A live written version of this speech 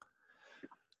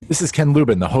This is Ken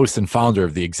Lubin, the host and founder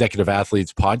of the Executive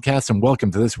Athletes Podcast, and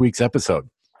welcome to this week's episode.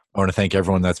 I want to thank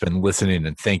everyone that's been listening,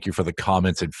 and thank you for the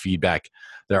comments and feedback.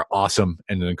 They're awesome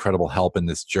and an incredible help in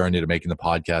this journey to making the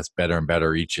podcast better and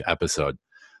better each episode.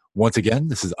 Once again,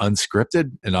 this is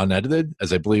unscripted and unedited,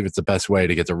 as I believe it's the best way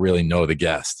to get to really know the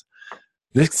guest.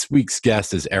 This week's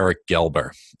guest is Eric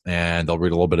Gelber, and I'll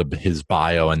read a little bit of his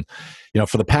bio. And,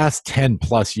 for the past 10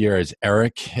 plus years,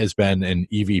 Eric has been an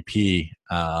EVP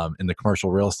in the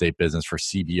commercial real estate business for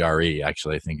CBRE.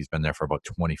 Actually, I think he's been there for about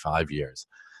 25 years.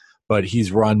 But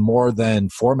he's run more than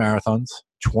 4 marathons,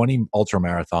 20 ultra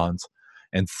marathons,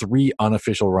 and 3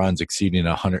 unofficial runs exceeding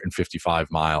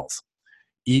 155 miles,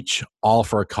 each all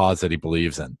for a cause that he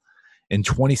believes in. In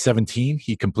 2017,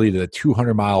 he completed a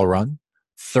 200-mile run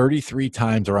 33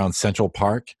 times around Central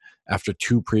Park after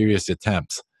 2 previous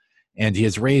attempts. And he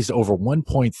has raised over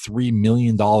 $1.3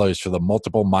 million for the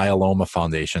Multiple Myeloma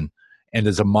Foundation and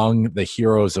is among the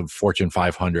heroes of Fortune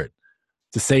 500.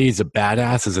 To say he's a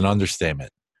badass is an understatement.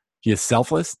 He is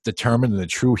selfless, determined, and a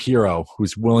true hero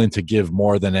who's willing to give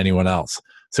more than anyone else.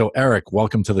 So, Eric,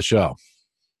 welcome to the show.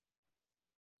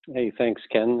 Hey, thanks,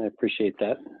 Ken. I appreciate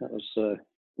that. That was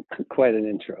quite an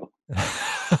intro.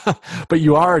 But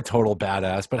you are a total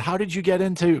badass. But how did you get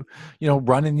into,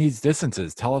 running these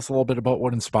distances? Tell us a little bit about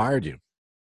what inspired you.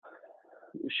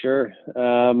 Sure.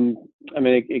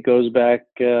 It goes back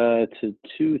to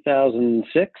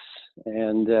 2006.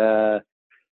 And,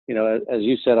 as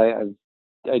you said,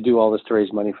 I do all this to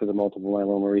raise money for the Multiple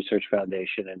Myeloma Research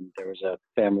Foundation. And there was a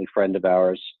family friend of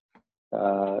ours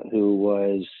who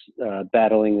was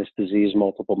battling this disease,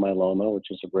 multiple myeloma, which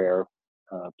is a rare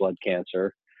blood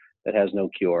cancer that has no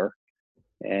cure.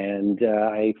 And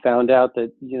I found out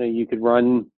that, you could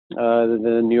run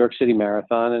the New York City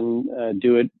Marathon and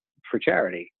do it for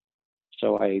charity.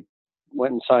 So I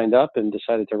went and signed up and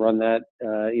decided to run that,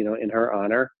 in her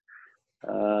honor,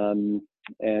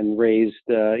 and raised,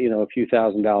 a few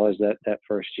 $1,000s that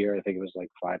first year. I think it was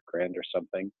like $5,000 or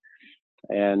something.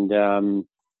 And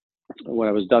when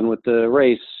I was done with the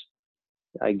race,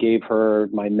 I gave her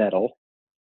my medal.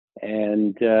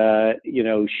 And,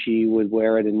 she would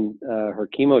wear it in her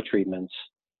chemo treatments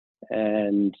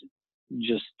and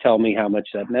just tell me how much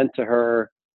that meant to her.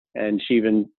 And she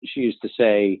used to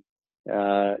say,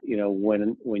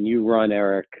 when you run,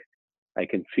 Eric, I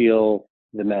can feel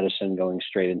the medicine going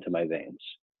straight into my veins.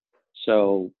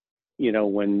 So,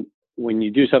 when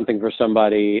you do something for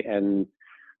somebody and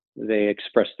they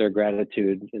express their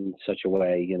gratitude in such a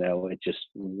way,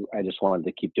 I just wanted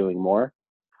to keep doing more.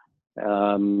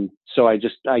 So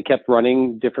I kept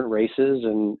running different races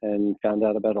and found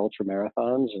out about ultra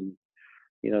marathons and,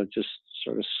 just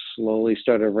sort of slowly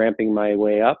started ramping my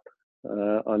way up,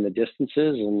 on the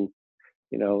distances. And,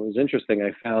 it was interesting.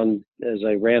 I found as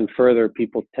I ran further,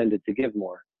 people tended to give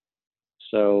more.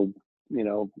 So,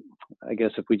 I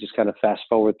guess if we just kind of fast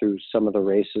forward through some of the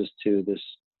races to this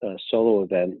solo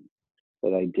event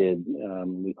that I did,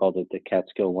 we called it the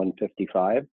Catskill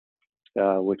 155,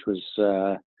 which was,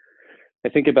 I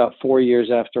think about 4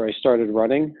 years after I started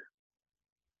running,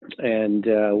 and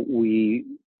we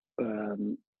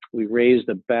raised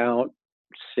about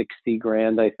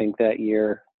 $60,000, I think, that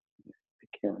year.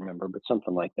 I can't remember, but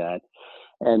something like that.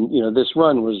 And this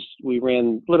run we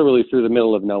ran literally through the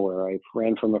middle of nowhere. I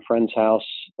ran from a friend's house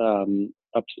in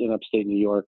upstate New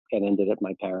York and ended at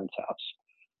my parents' house.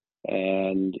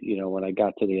 And when I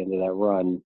got to the end of that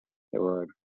run, there were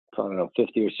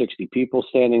 50 or 60 people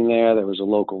standing there. There was a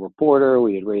local reporter.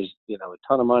 We had raised, a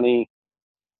ton of money.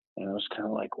 And I was kind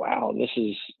of like, wow, this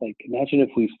is like, imagine if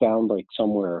we found like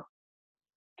somewhere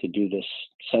to do this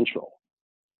central,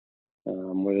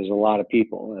 where there's a lot of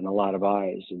people and a lot of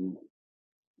eyes. And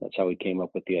that's how we came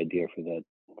up with the idea for that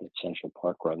Central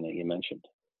Park run that you mentioned.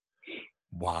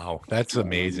 Wow. That's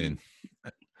amazing.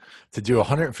 To do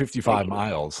 155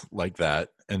 miles like that.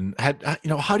 And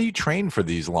how do you train for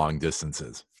these long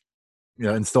distances?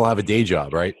 And still have a day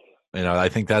job, right? I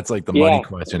think that's like the money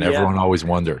question everyone always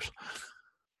wonders.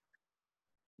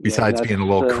 Besides being a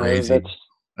little crazy,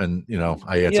 and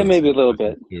I answer maybe a little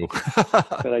bit, too.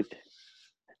 but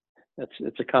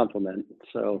it's a compliment.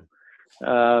 So,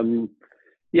 the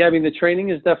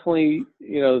training is definitely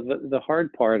the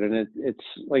hard part, and it's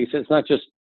like I said, it's not just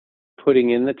putting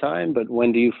in the time, but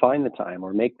when do you find the time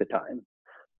or make the time?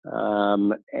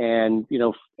 And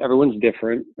everyone's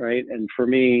different, right? And for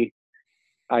me,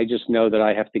 I just know that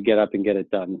I have to get up and get it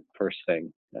done first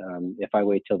thing. If I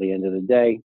wait till the end of the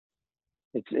day,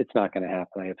 it's not going to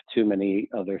happen. I have too many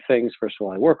other things. First of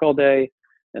all, I work all day,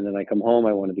 and then I come home.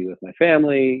 I want to be with my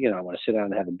family. I want to sit down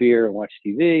and have a beer and watch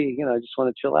TV. I just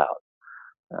want to chill out.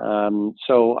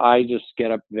 So I just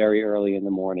get up very early in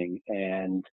the morning,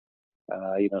 and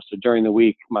so during the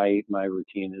week, my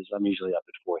routine is I'm usually up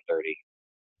at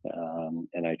 4:30,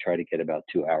 and I try to get about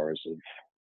 2 hours of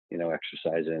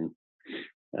exercise in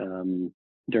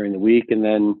during the week, and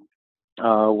then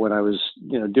when I was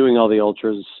doing all the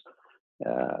ultras,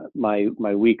 my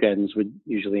weekends would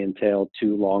usually entail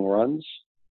 2 long runs,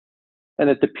 and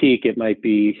at the peak it might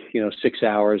be 6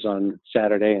 hours on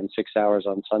Saturday and 6 hours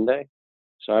on Sunday.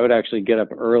 So I would actually get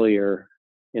up earlier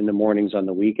in the mornings on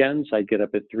the weekends. I'd get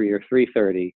up at 3 or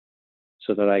 3:30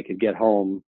 so that I could get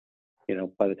home.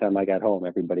 By the time I got home,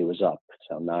 everybody was up.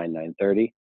 So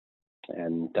 9:30,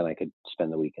 and then I could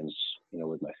spend the weekends,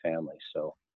 with my family.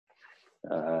 So,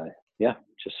 yeah,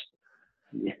 just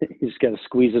you just got to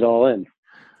squeeze it all in.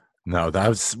 No, that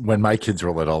was when my kids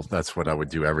were little. That's what I would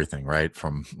do everything, right?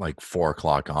 From like 4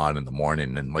 o'clock on in the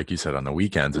morning. And like you said, on the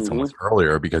weekends, it's almost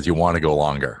earlier because you want to go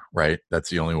longer, right?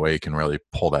 That's the only way you can really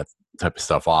pull that type of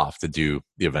stuff off to do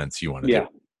the events you want to do.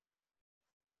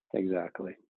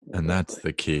 Exactly. And that's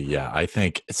the key. Yeah. I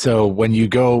think so. When you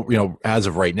go, as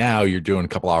of right now, you're doing a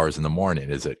couple hours in the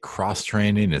morning. Is it cross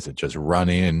training? Is it just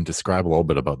running? Describe a little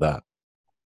bit about that.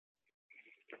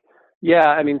 Yeah,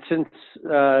 I mean, since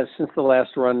the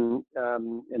last run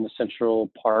in the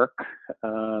Central Park,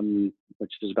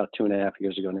 which is about 2.5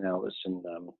 years ago now, it was in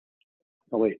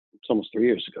it's almost 3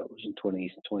 years ago. It was in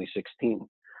 2016.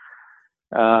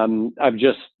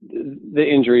 The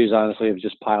injuries honestly have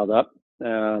just piled up.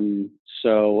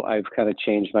 So I've kind of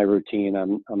changed my routine.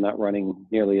 I'm not running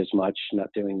nearly as much,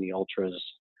 not doing the ultras,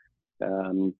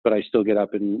 but I still get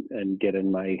up and get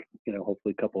in my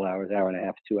hopefully a couple hours, hour and a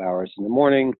half, 2 hours in the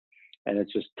morning. And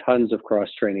it's just tons of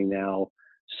cross training now,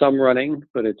 some running,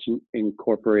 but it's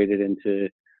incorporated into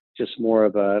just more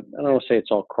of I don't want to say it's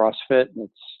all CrossFit.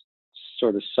 It's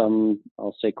sort of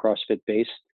I'll say CrossFit based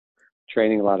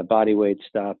training, a lot of body weight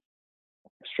stuff,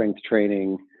 strength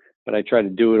training, but I try to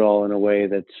do it all in a way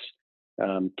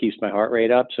that's keeps my heart rate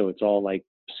up. So it's all like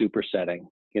supersetting,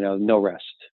 no rest.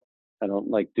 I don't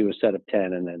like do a set of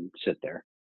 10 and then sit there.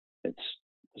 It's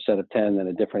a set of 10, then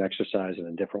a different exercise and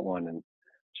a different one, and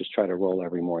just try to roll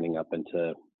every morning up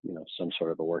into some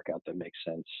sort of a workout that makes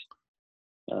sense.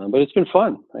 But it's been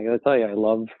fun. I got to tell you, I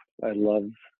love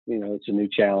it's a new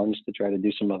challenge to try to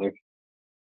do some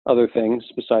other things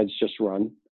besides just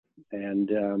run. And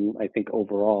I think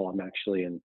overall I'm actually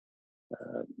in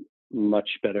much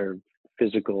better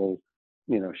physical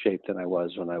shape than I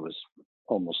was when I was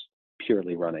almost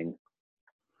purely running.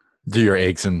 Do your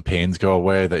aches and pains go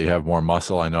away that you have more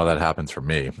muscle? I know that happens for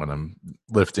me when I'm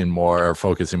lifting more or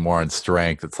focusing more on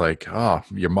strength. It's like,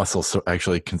 your muscles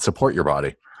actually can support your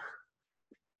body.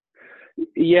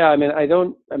 Yeah,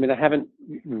 I haven't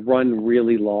run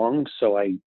really long, so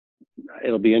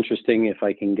it'll be interesting if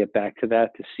I can get back to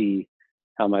that to see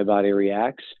how my body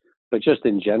reacts. But just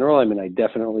in general, I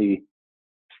definitely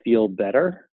feel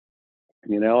better.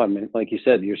 Like you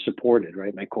said, you're supported,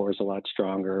 right? My core is a lot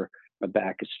stronger. My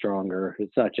back is stronger.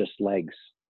 It's not just legs,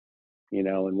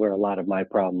 and where a lot of my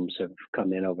problems have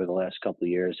come in over the last couple of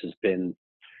years has been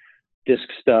disc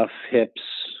stuff, hips,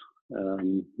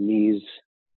 knees,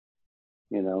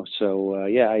 so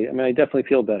I definitely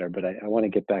feel better, but I want to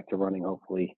get back to running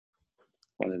hopefully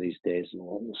one of these days, and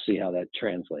we'll see how that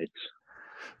translates.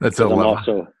 I'm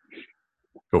also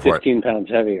 15 pounds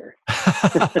heavier.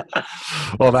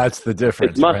 Well, that's the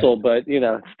difference. It's muscle, right?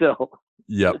 But still.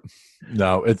 Yep.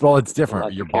 No, it's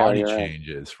different. Your body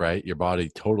changes, right? Your body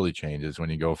totally changes when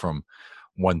you go from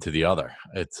one to the other.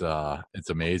 It's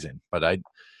amazing. But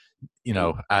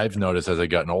I've noticed as I've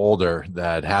gotten older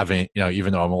that having,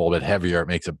 even though I'm a little bit heavier, it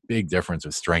makes a big difference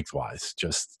with strength wise,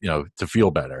 just, to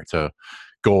feel better, to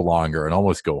go longer and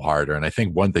almost go harder. And I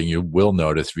think one thing you will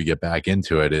notice if you get back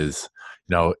into it is,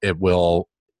 it will,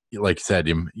 like you said,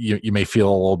 you may feel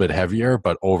a little bit heavier,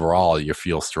 but overall you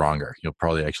feel stronger. You'll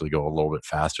probably actually go a little bit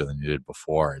faster than you did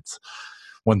before. It's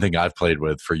one thing I've played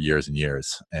with for years and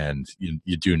years, and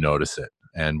you do notice it.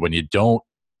 And when you don't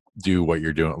do what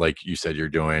you're doing, like you said, you're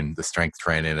doing the strength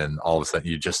training and all of a sudden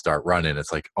you just start running,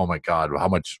 it's like, oh my God, how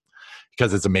much,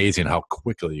 because it's amazing how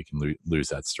quickly you can lose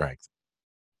that strength.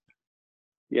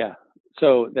 Yeah.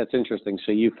 So that's interesting.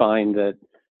 So you find that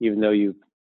even though you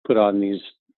put on these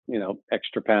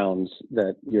extra pounds,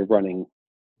 that your running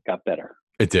got better.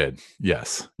 It did.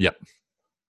 Yes. Yep.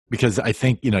 Because I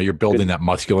think, you're building that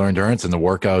muscular endurance, and the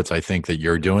workouts I think that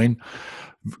you're doing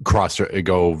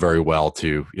go very well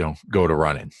to, go to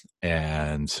running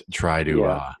and try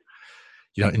to,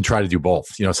 and try to do both.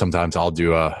 Sometimes I'll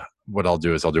do a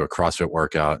CrossFit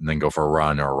workout and then go for a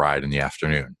run or a ride in the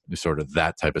afternoon, sort of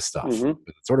that type of stuff. It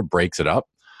sort of breaks it up.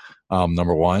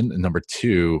 Number one, and number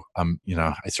two,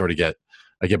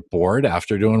 I get bored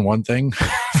after doing one thing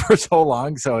for so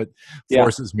long. So it Yeah.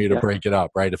 forces me to break it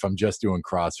up, right? If I'm just doing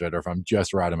CrossFit or if I'm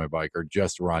just riding my bike or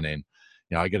just running,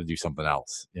 I got to do something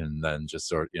else and then just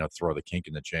sort of, throw the kink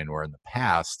in the chain. Where in the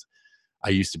past, I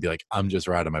used to be like, I'm just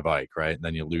riding my bike, right? And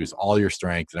then you lose all your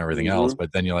strength and everything else.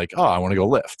 But then you're like, oh, I want to go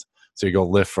lift. So you go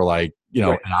lift for like,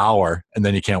 Right. an hour, and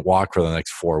then you can't walk for the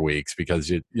next 4 weeks because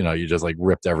you just like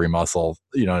ripped every muscle,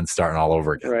 and starting all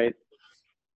over again. Right.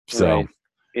 So, Right.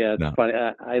 Yeah, it's no. funny.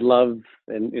 I love,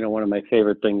 and one of my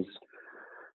favorite things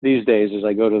these days is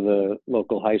I go to the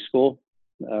local high school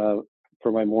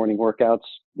for my morning workouts.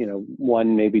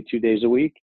 1 maybe 2 days a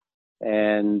week,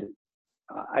 and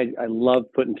I love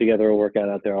putting together a workout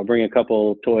out there. I'll bring a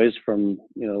couple toys from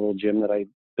a little gym that I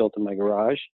built in my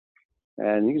garage,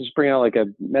 and you can just bring out like a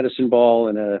medicine ball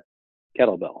and a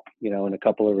kettlebell, and a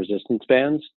couple of resistance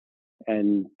bands,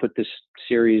 and put this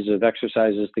series of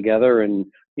exercises together, and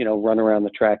run around the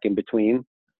track in between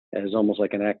as almost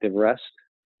like an active rest.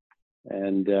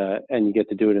 And you get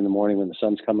to do it in the morning when the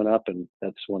sun's coming up, and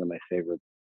that's one of my favorite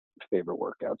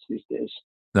workouts these days.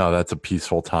 No, that's a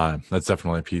peaceful time. That's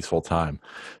definitely a peaceful time.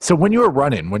 So when you were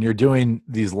running, when you're doing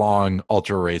these long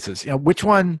ultra races, which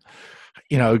one,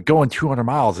 going 200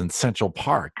 miles in Central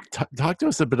Park, talk to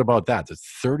us a bit about that. It's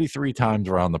 33 times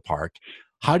around the park.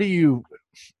 How do you,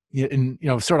 and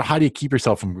sort of how do you keep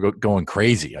yourself from going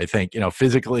crazy? I think,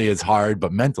 physically it's hard,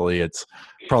 but mentally it's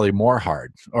probably more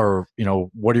hard. Or,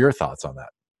 what are your thoughts on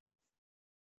that?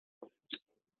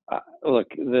 Look,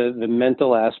 the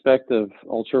mental aspect of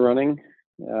ultra running,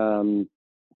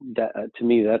 that to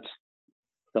me, that's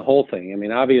the whole thing. I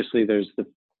mean, obviously there's the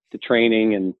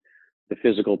training and the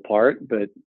physical part, but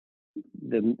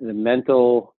the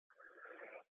mental,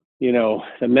 the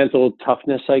mental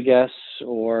toughness, I guess,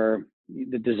 or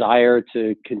the desire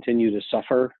to continue to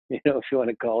suffer, if you want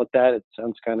to call it that. It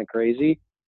sounds kind of crazy,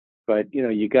 but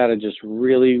you got to just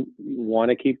really want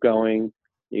to keep going.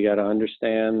 You got to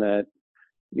understand that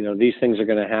these things are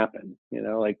going to happen.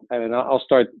 I'll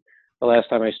start. The last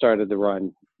time I started the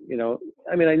run, I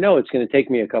know it's going to take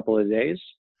me a couple of days,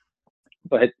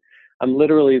 but I'm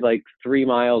literally like 3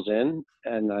 miles in,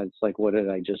 and it's like, what did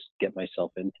I just get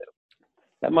myself into?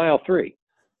 At mile 3,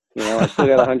 I still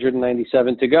got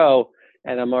 197 to go,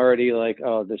 and I'm already like,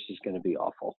 oh, this is going to be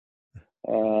awful.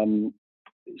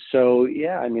 So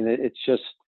yeah, I mean, it's just,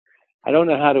 I don't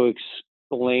know how to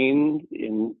explain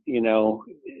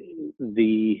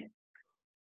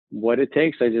what it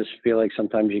takes. I just feel like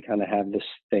sometimes you kind of have this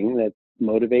thing that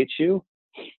motivates you.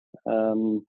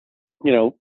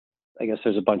 I guess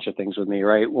there's a bunch of things with me,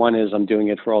 right? One is I'm doing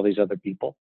it for all these other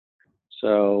people.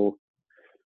 So,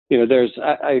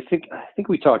 I think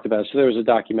we talked about it. So there was a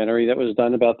documentary that was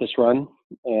done about this run,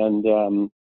 and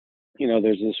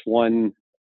there's this one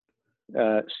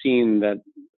scene that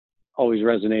always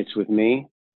resonates with me,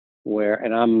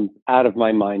 and I'm out of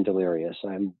my mind delirious.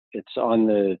 It's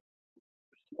on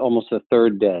almost the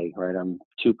third day, right? I'm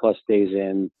 2+ days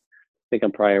in. I think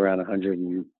I'm probably around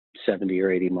 170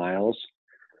 or 80 miles.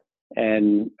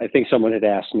 And I think someone had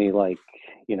asked me, like,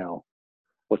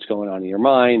 what's going on in your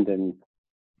mind? And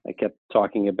I kept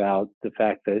talking about the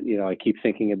fact that, I keep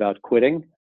thinking about quitting.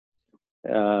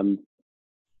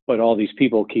 But all these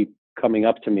people keep coming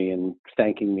up to me and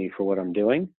thanking me for what I'm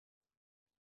doing.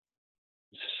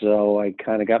 So I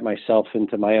kind of got myself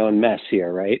into my own mess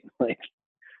here, right? Like,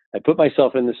 I put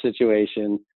myself in this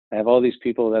situation. I have all these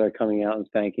people that are coming out and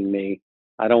thanking me.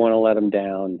 I don't want to let them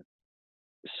down.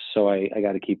 So I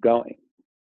got to keep going.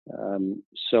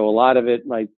 So a lot of it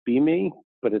might be me,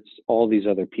 but it's all these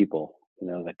other people,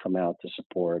 that come out to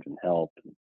support and help.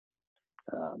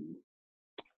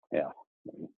 Yeah,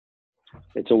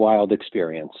 it's a wild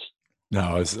experience.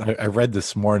 No, I read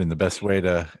this morning the best way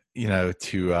to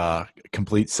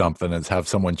complete something is have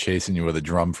someone chasing you with a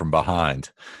drum from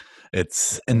behind.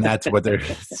 And that's what they're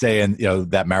saying,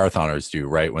 that marathoners do,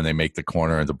 right? When they make the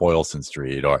corner into Boylston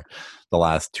Street or the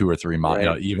last 2 or 3 miles,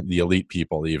 Right. Even the elite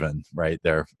people, right?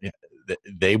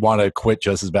 They want to quit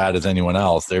just as bad as anyone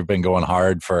else. They've been going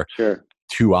hard for Sure.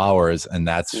 2 hours, and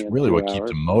that's really 2 what hours. keeps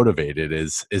them motivated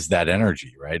is that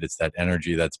energy, right? It's that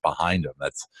energy that's behind them.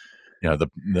 That's,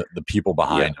 the people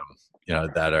behind them,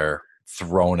 that are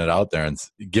throwing it out there and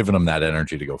giving them that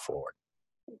energy to go forward.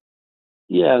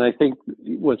 Yeah, and I think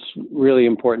what's really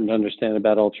important to understand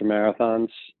about ultra marathons,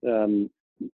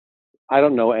 I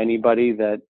don't know anybody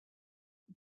that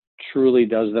truly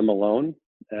does them alone.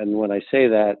 And when I say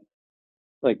that,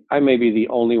 like, I may be the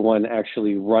only one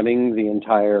actually running the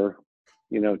entire,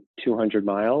 200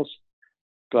 miles,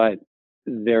 but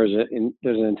there's an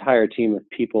entire team of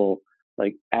people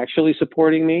like actually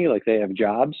supporting me, like they have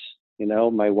jobs.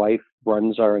 My wife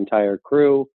runs our entire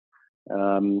crew,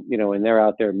 and they're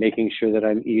out there making sure that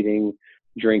I'm eating,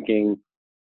 drinking,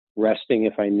 resting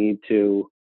if I need to,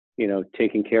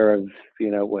 taking care of,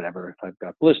 whatever, if I've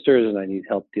got blisters and I need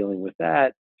help dealing with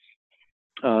that.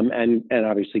 And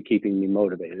obviously keeping me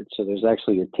motivated. So there's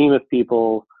actually a team of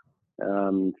people,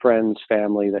 friends,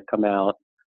 family that come out.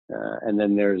 And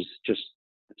then there's just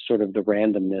sort of the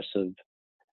randomness of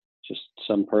just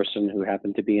some person who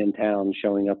happened to be in town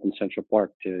showing up in Central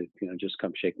Park to, just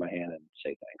come shake my hand and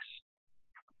say thanks.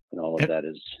 And all of that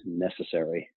is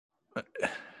necessary.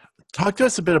 Talk to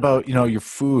us a bit about, your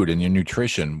food and your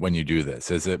nutrition when you do this.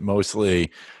 Is it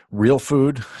mostly real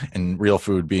food, and real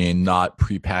food being not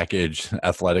prepackaged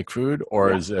athletic food,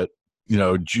 or is it,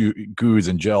 goos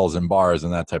and gels and bars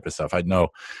and that type of stuff? I know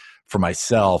for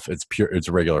myself, it's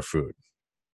regular food.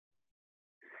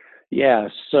 Yeah.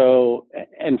 So,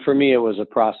 and for me, it was a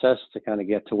process to kind of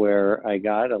get to where I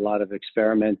got. A lot of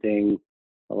experimenting,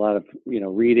 a lot of,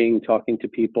 reading, talking to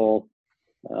people.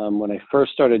 When I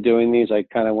first started doing these, I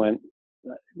kind of went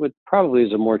with probably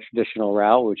is a more traditional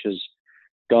route, which is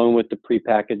going with the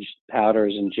prepackaged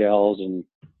powders and gels and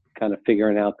kind of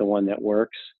figuring out the one that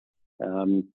works.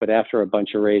 But after a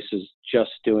bunch of races,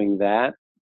 just doing that,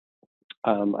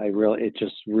 it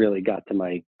just really got to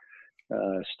my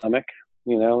stomach,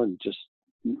 and just,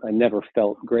 I never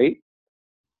felt great.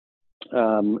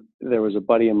 There was a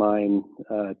buddy of mine,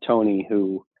 Tony,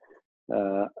 who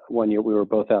one year we were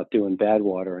both out doing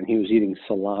Badwater, and he was eating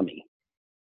salami.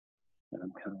 And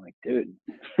I'm kind of like, dude,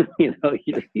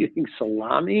 you're eating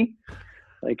salami?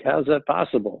 Like, how's that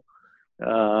possible?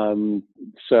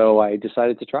 So I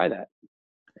decided to try that.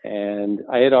 And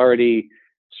I had already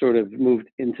sort of moved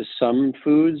into some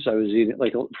foods. I was eating,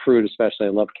 like fruit especially. I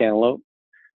love cantaloupe.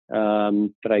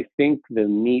 But I think the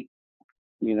meat,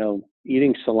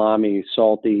 eating salami,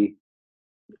 salty,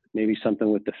 maybe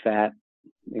something with the fat,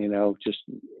 just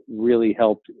really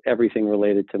helped everything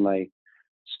related to my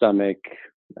stomach.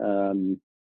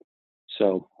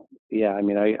 So yeah, I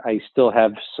mean, I still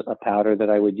have a powder that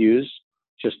I would use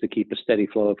just to keep a steady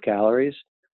flow of calories.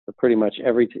 But pretty much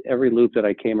every loop that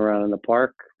I came around in the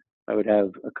park, I would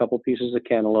have a couple pieces of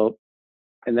cantaloupe,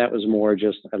 and that was more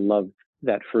just, I love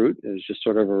that fruit. It was just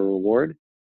sort of a reward,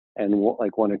 and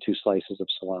like 1 or 2 slices of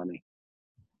salami,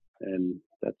 and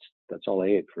that's all I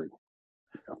ate for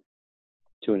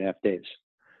 2.5 days.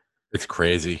 It's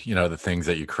crazy, the things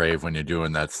that you crave when you're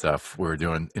doing that stuff. We were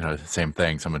doing, the same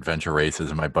thing, some adventure races,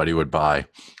 and my buddy would buy,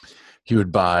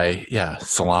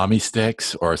 salami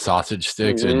sticks or sausage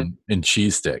sticks Mm-hmm. and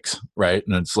cheese sticks, right?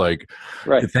 And it's like,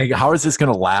 Right. you think, how is this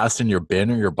going to last in your bin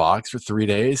or your box for 3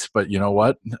 days? But you know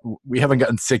what? We haven't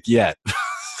gotten sick yet.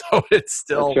 So it's That's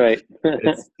still right.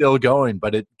 it's still going,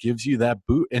 but it gives you that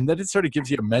boot, and then it sort of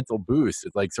gives you a mental boost.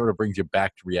 It like sort of brings you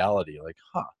back to reality. Like,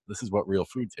 this is what real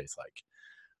food tastes like.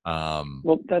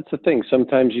 Well, that's the thing.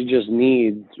 Sometimes you just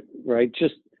need, right?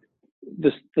 Just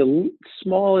the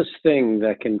smallest thing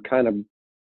that can kind of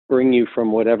bring you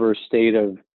from whatever state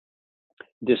of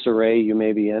disarray you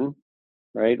may be in,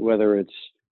 right? Whether it's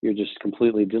you're just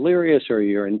completely delirious or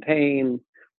you're in pain,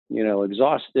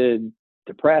 exhausted,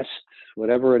 depressed,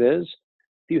 whatever it is.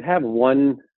 If you have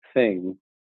one thing,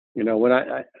 when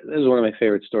this is one of my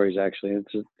favorite stories, actually.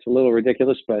 It's a little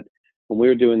ridiculous, but when we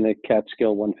were doing the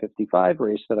Catskill 155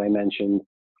 race that I mentioned,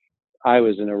 I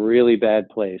was in a really bad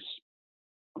place,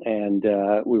 and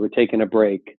we were taking a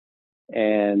break,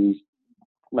 and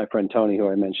my friend Tony, who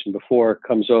I mentioned before,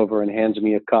 comes over and hands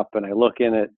me a cup, and I look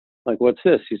in it, like, what's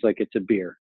this? He's like, it's a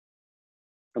beer.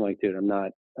 I'm like, dude, I'm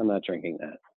not drinking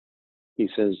that. He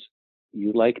says,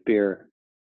 you like beer,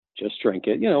 just drink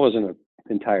it. It wasn't an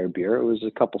entire beer. It was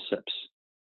a couple sips.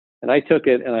 And I took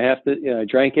it, and I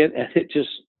drank it, and it just,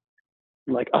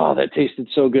 I'm like, oh, that tasted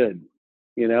so good.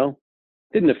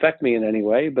 Didn't affect me in any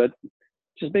way, but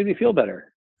just made me feel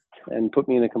better and put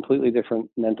me in a completely different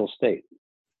mental state.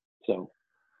 So,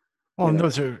 Well, and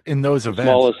those are in those the events.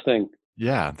 smallest thing.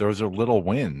 Yeah, those are little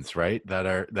wins, right?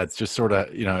 That's just sort of,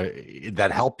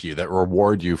 that help you, that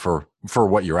reward you for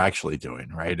what you're actually doing,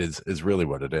 right? Is really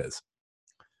what it is.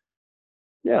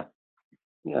 Yeah.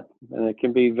 Yeah. And it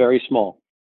can be very small,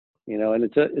 and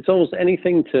it's almost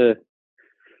anything to,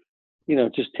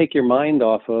 just take your mind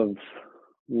off of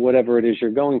whatever it is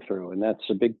you're going through. And that's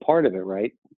a big part of it,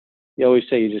 right? You always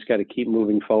say you just got to keep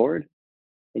moving forward,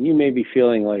 and you may be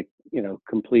feeling like,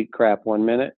 complete crap 1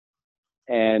 minute,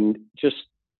 and just,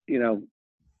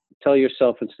 tell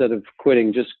yourself, instead of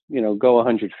quitting, just, go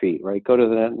 100 feet, right? Go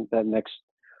to that next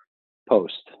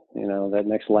post, that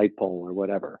next light pole or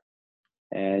whatever.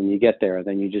 And you get there, and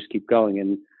then you just keep going.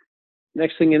 And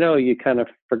next thing you know, you kind of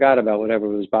forgot about whatever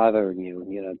was bothering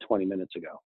you, 20 minutes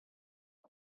ago.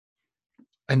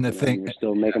 And the And thing, you're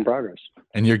still making progress.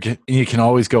 and you can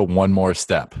always go one more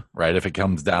step, right? If it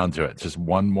comes down to it, just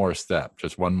one more step,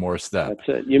 just one more step.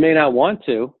 That's it. You may not want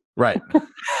to, Right.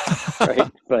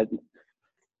 right?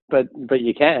 But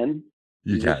you can.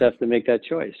 You Just can. have to make that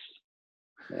choice.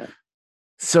 Yeah.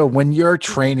 So when you're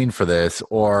training for this,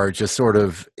 or just sort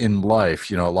of in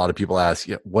life, a lot of people ask,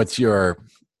 what's your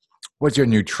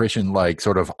nutrition like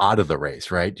sort of out of the race,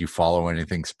 right? Do you follow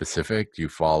anything specific? Do you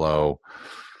follow,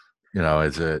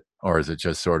 is it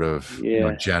just sort of,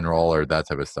 Yeah. general or that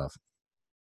type of stuff?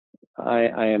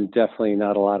 I am definitely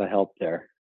not a lot of help there.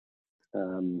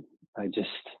 I just,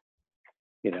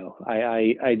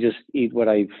 I just eat what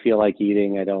I feel like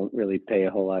eating. I don't really pay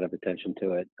a whole lot of attention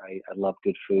to it. I love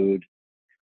good food.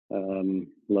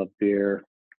 Love beer.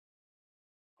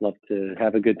 Love to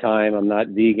have a good time. I'm not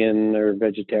vegan or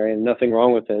vegetarian. Nothing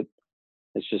wrong with it.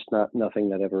 It's just nothing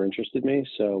that ever interested me.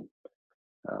 So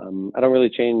I don't really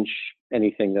change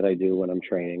anything that I do when I'm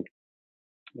training.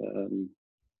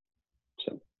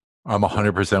 So I'm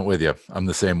 100% with you. I'm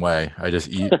the same way. I just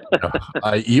eat.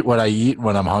 I eat what I eat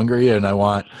when I'm hungry, and I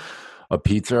want a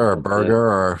pizza or a burger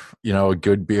or a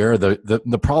good beer.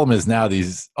 The problem is now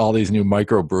all these new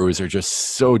microbrews are just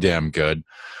so damn good,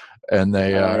 and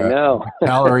they I know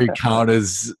calorie count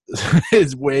is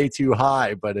way too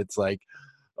high. But it's like,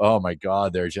 oh my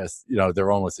god, they're just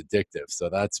they're almost addictive. So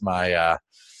that's my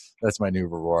new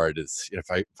reward is if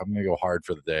I'm gonna go hard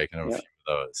for the day, I can have a few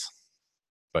of those.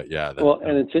 But yeah.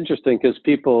 And it's interesting because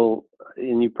people,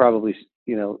 and you probably,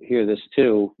 hear this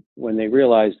too, when they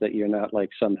realize that you're not like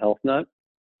some health nut,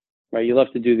 right? You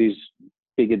love to do these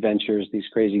big adventures, these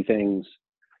crazy things.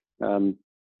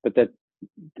 But and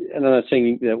I'm not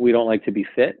saying that we don't like to be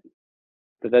fit,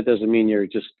 but that doesn't mean you're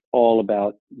just all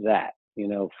about that.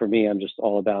 For me, I'm just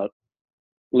all about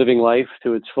living life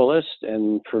to its fullest.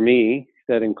 And for me,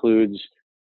 that includes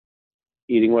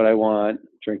eating what I want,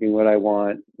 drinking what I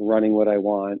want, running what I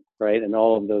want, right? And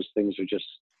all of those things are just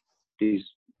these,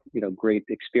 great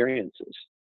experiences.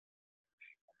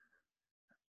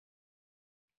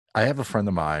 I have a friend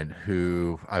of mine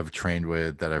who I've trained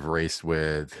with, that I've raced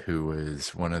with, who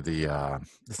is one of the,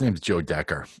 his name's Joe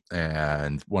Decker,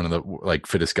 and one of the like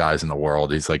fittest guys in the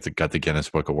world. He's like got the Guinness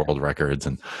Book of World Records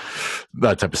and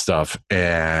that type of stuff.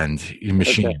 And he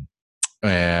machine. Okay.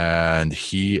 And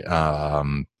he,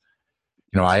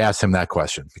 I asked him that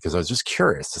question because I was just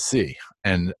curious to see.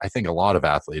 And I think a lot of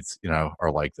athletes,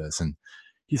 are like this. And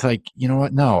he's like, you know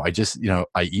what? No, I just,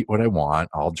 I eat what I want.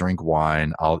 I'll drink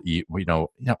wine. I'll eat,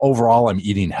 overall I'm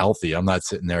eating healthy. I'm not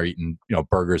sitting there eating,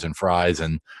 burgers and fries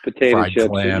and fried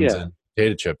clams and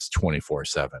potato chips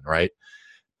 24/7. Right.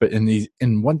 But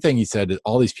in one thing he said,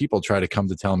 all these people try to come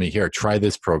to tell me, here, try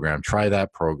this program, try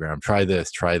that program, try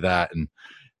this, try that. And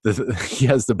he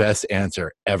has the best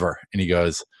answer ever. And he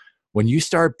goes, when you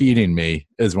start beating me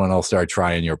is when I'll start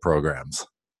trying your programs.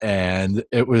 And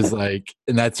it was like,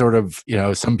 and that sort of,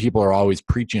 some people are always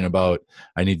preaching about,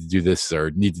 I need to do this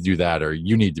or need to do that, or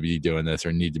you need to be doing this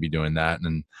or need to be doing that.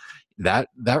 And that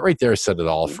right there said it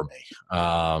all for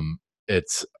me.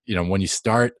 It's,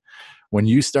 when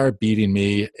you start beating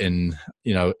me in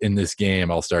this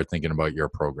game, I'll start thinking about your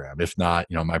program. If not,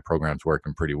 my program's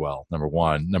working pretty well. Number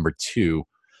one. Number two,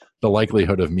 the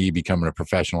likelihood of me becoming a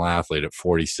professional athlete at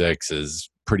 46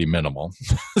 is pretty minimal.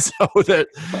 So that,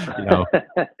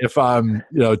 if I'm,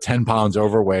 10 pounds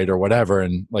overweight or whatever,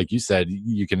 and like you said,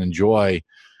 you can enjoy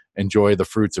the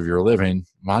fruits of your living,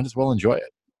 might as well enjoy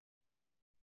it.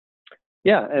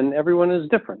 Yeah. And everyone is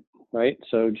different, right?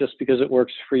 So just because it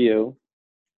works for you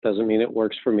doesn't mean it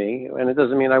works for me. And it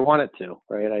doesn't mean I want it to,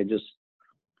 right? I just,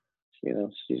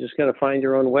 you just got to find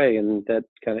your own way. And that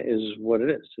kind of is what it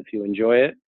is. If you enjoy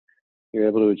it, you're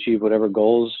able to achieve whatever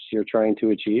goals you're trying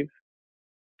to achieve.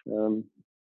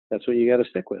 That's what you got to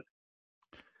stick with.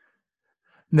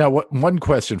 Now, one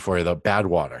question for you though,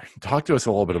 Badwater. Talk to us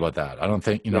a little bit about that. I don't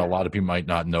think, a lot of people might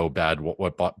not know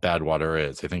what Badwater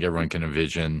is. I think everyone can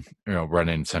envision,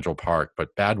 running in Central Park,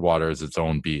 but Badwater is its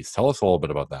own beast. Tell us a little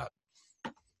bit about that.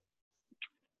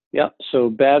 Yeah. So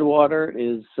Badwater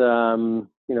is,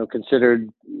 considered,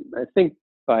 I think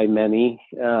by many,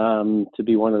 to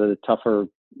be one of the tougher,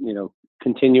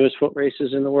 continuous foot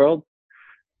races in the world.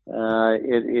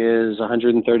 It is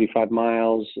 135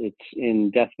 miles. It's in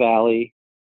Death Valley,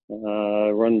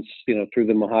 runs, through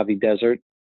the Mojave Desert,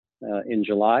 in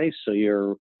July. So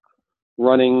you're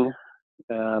running,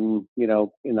 in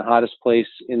the hottest place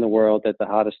in the world at the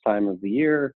hottest time of the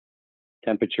year.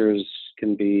 Temperatures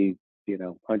can be,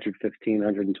 115,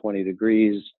 120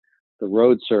 degrees. The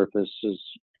road surface is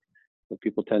that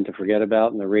people tend to forget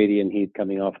about, and the radiant heat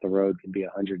coming off the road can be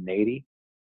 180.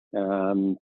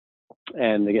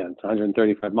 And again, it's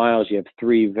 135 miles. You have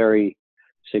 3 very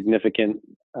significant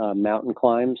mountain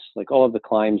climbs. Like all of the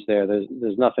climbs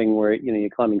there's nothing where, you're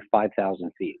climbing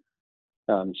 5,000 feet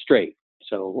straight.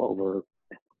 So over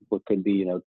what could be,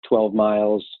 12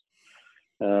 miles,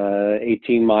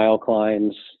 18-mile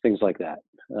climbs, things like that.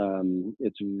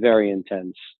 It's very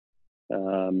intense.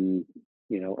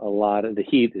 A lot of the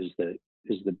heat is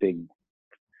the big,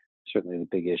 certainly the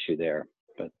big issue there.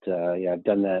 But yeah, I've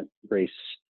done that race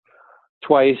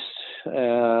twice,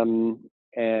 and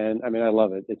I mean, I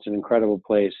love it. It's an incredible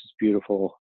place. It's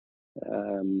beautiful,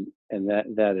 and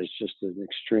that is just an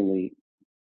extremely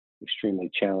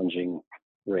challenging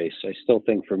race. I still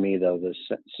think for me though, this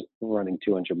running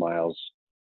 200 miles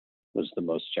was the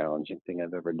most challenging thing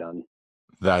I've ever done.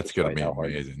 That's going to be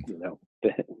amazing.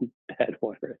 Bad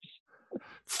water is.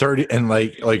 30 and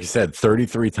like you said,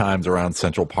 33 times around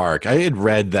Central Park. I had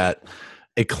read that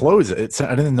it closes.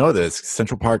 I didn't know this.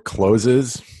 Central Park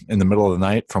closes in the middle of the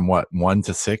night from 1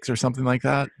 to 6 or something like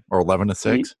that, or 11 to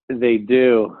 6. They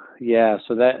do, yeah.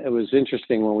 So that it was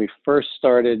interesting when we first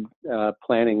started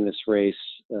planning this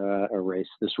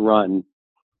this run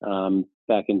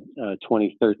back in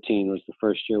 2013 was the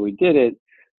first year we did it.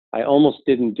 I almost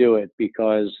didn't do it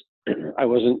because I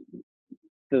wasn't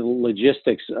the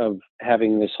logistics of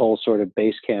having this whole sort of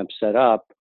base camp set up,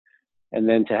 and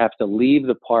then to have to leave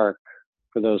the park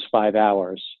for those 5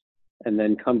 hours and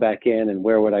then come back in, and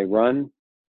where would I run?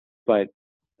 But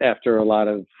after a lot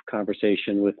of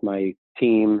conversation with my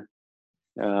team,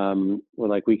 we're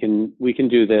like, we can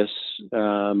do this.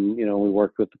 We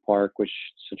worked with the park, which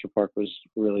Central Park was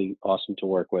really awesome to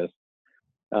work with.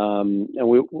 And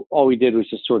all we did was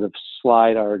just sort of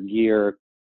slide our gear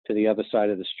to the other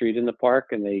side of the street in the park,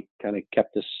 and they kind of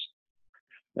kept us.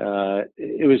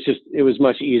 It was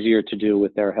much easier to do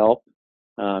with their help.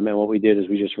 And what we did is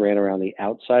we just ran around the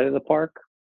outside of the park.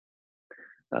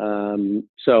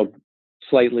 So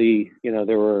slightly,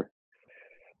 there were,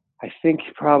 I think,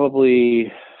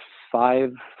 probably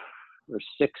 5 or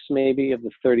 6 maybe of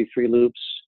the 33 loops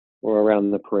were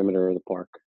around the perimeter of the park.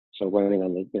 So running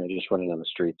on just running on the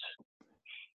streets.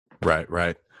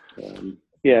 Right.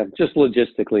 Yeah, just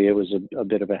logistically, it was a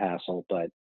bit of a hassle, but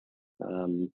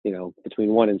between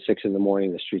 1 and 6 in the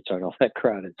morning, the streets aren't all that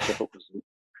crowded, so it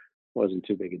wasn't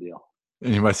too big a deal.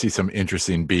 And you must see some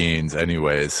interesting beings,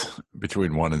 anyways,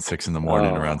 between 1 and 6 in the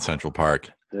morning around Central Park.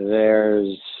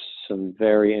 There's some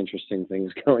very interesting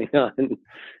things going on,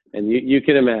 and you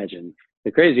can imagine.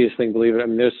 The craziest thing, believe it, I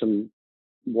mean, there's some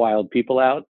wild people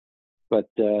out, but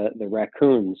the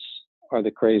raccoons are the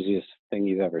craziest thing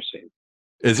you've ever seen.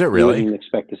 Is it really? You wouldn't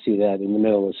expect to see that in the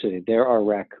middle of the city. There are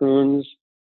raccoons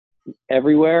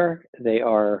everywhere. They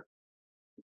are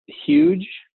huge,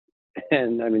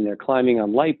 and I mean, they're climbing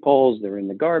on light poles. They're in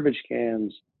the garbage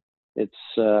cans. It's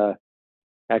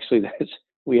actually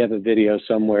we have a video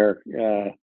somewhere.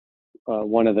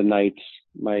 One of the nights,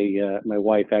 my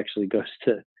wife actually goes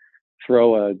to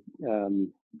throw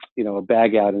a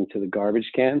bag out into the garbage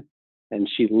can, and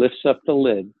she lifts up the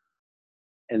lid,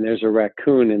 and there's a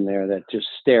raccoon in there that just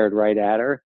stared right at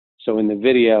her. So in the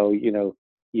video, you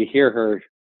hear her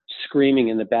screaming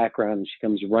in the background, and she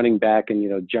comes running back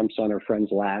and jumps on her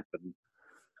friend's lap,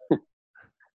 and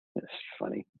it's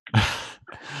funny.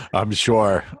 I'm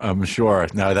sure.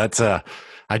 No, that's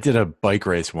I did a bike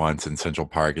race once in Central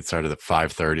Park. It started at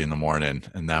 5:30 in the morning,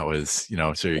 and that was,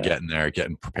 so you're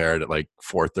getting prepared at like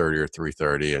 4:30 or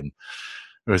 3:30, and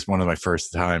it was one of my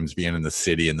first times being in the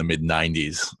city in the mid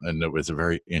 90s, and it was a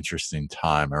very interesting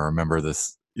time. I remember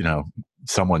this,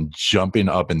 someone jumping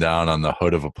up and down on the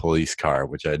hood of a police car,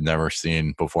 which I had never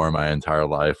seen before in my entire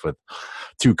life, with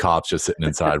 2 cops just sitting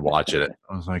inside watching it.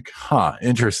 I was like,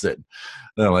 interesting. And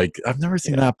they're like, I've never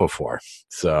seen that before.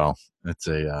 So it's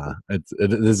it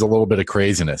is a little bit of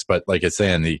craziness, but like I was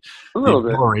saying, the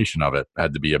exploration of it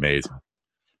had to be amazing.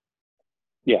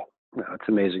 Yeah, no, it's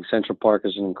amazing. Central Park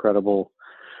is an incredible,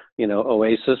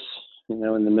 oasis, in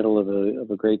the middle of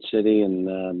a great city,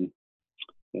 and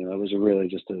it was really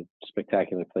just a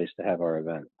spectacular place to have our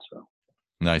event. So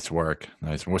nice work.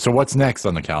 So what's next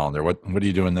on the calendar? What are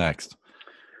you doing next?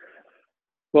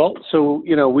 Well, so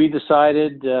we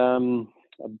decided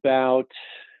about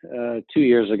 2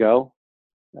 years ago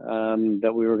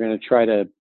that we were going to try to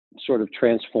sort of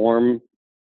transform,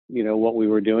 what we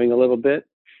were doing a little bit.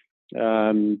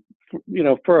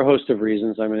 For a host of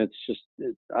reasons. I mean,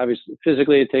 obviously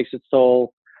physically it takes its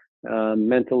toll.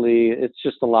 Mentally, it's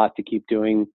just a lot to keep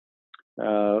doing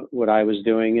what I was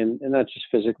doing, and not just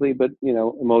physically, but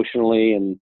emotionally,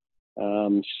 and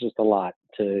it's just a lot.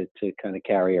 to kind of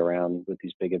carry around with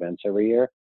these big events every year,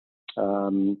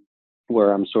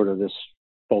 where I'm sort of this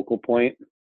focal point,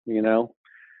 you know.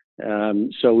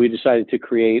 So we decided to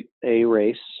create a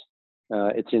race.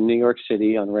 It's in New York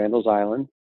City on Randall's Island.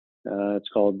 It's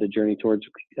called the Journey Towards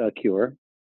Cure,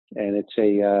 and it's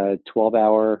a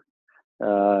 12-hour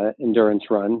endurance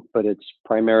run, but it's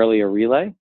primarily a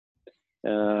relay.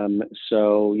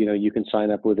 So, you know, you can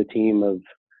sign up with a team of,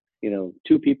 you know,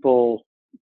 2 people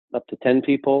up to 10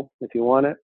 people if you want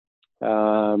it,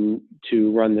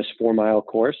 to run this 4-mile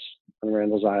course on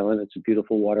Randall's Island. It's a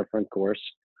beautiful waterfront course.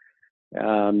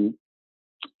 And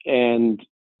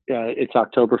it's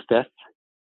October 5th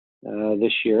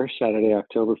this year, Saturday,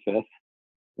 October 5th.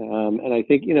 And I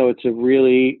think, you know, it's a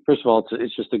really, first of all,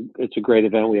 it's a great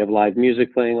event. We have live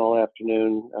music playing all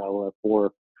afternoon. We'll have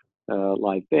 4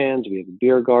 live bands. We have a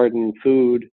beer garden,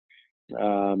 food.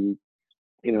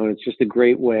 You know, it's just a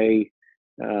great way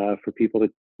for people to,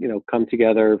 you know, come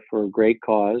together for a great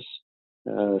cause,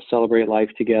 celebrate life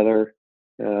together,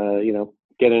 you know,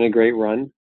 get in a great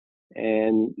run.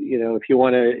 And, you know, if you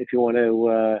want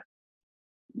to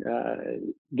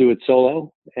do it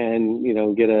solo and, you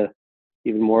know, get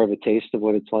even more of a taste of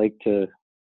what it's like to,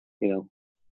 you know,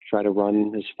 try to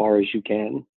run as far as you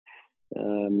can,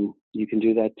 you can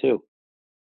do that too.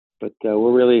 But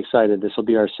we're really excited. This will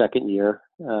be our 2nd year.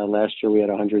 Last year we had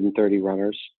 130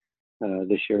 runners.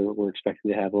 This year we're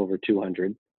expecting to have over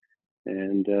 200,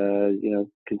 and you know,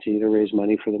 continue to raise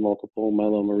money for the Multiple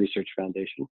Myeloma Research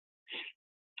Foundation.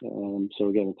 So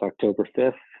again, it's October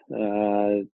 5th.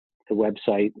 The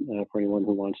website for anyone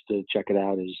who wants to check it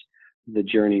out is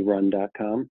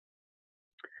thejourneyrun.com.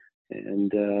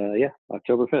 And yeah,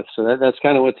 October 5th. So that's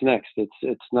kind of what's next.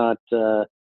 It's not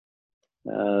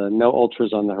no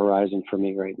ultras on the horizon for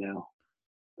me right now,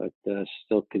 but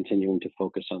still continuing to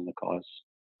focus on the cause.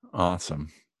 Awesome.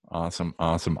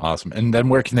 And then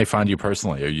where can they find you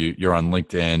personally? You're on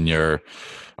LinkedIn, you're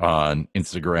on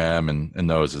Instagram and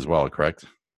those as well, correct?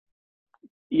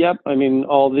 Yep. I mean,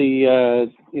 all the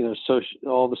you know,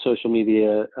 all the social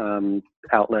media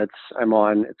outlets I'm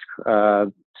on.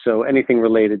 It's so anything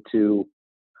related to,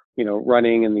 you know,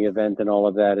 running and the event and all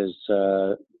of that is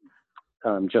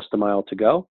Just a Mile to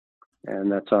Go,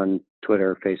 and that's on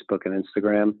Twitter, Facebook, and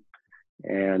Instagram.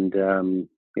 And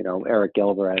you know, Eric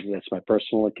Gelber, that's my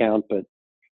personal account, but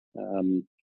I'm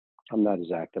not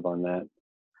as active on that.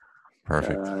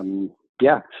 Perfect.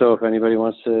 Yeah. So if anybody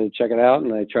wants to check it out,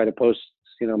 and I try to post,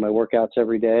 you know, my workouts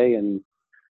every day, and,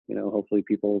 you know, hopefully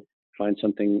people find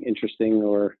something interesting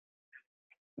or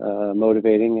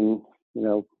motivating in, you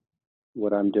know,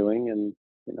 what I'm doing. And,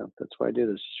 you know, that's why I do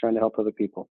this, just trying to help other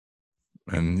people.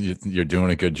 And you're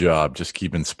doing a good job. Just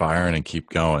keep inspiring and keep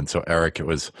going. So, Eric, it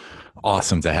was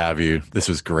awesome to have you. This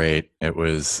was great. It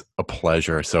was a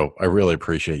pleasure. So I really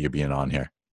appreciate you being on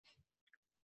here.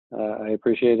 I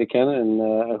appreciate it, Ken, and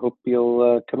I hope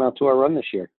you'll come out to our run this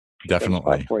year.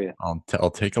 Definitely. For you.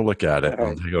 I'll take a look at it. Right.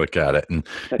 I'll take a look at it. And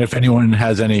if anyone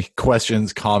has any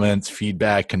questions, comments,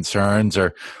 feedback, concerns,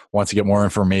 or wants to get more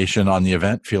information on the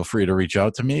event, feel free to reach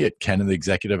out to me at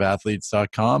ken@theexecutive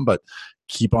athletes.com. But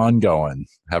keep on going.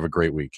 Have a great week.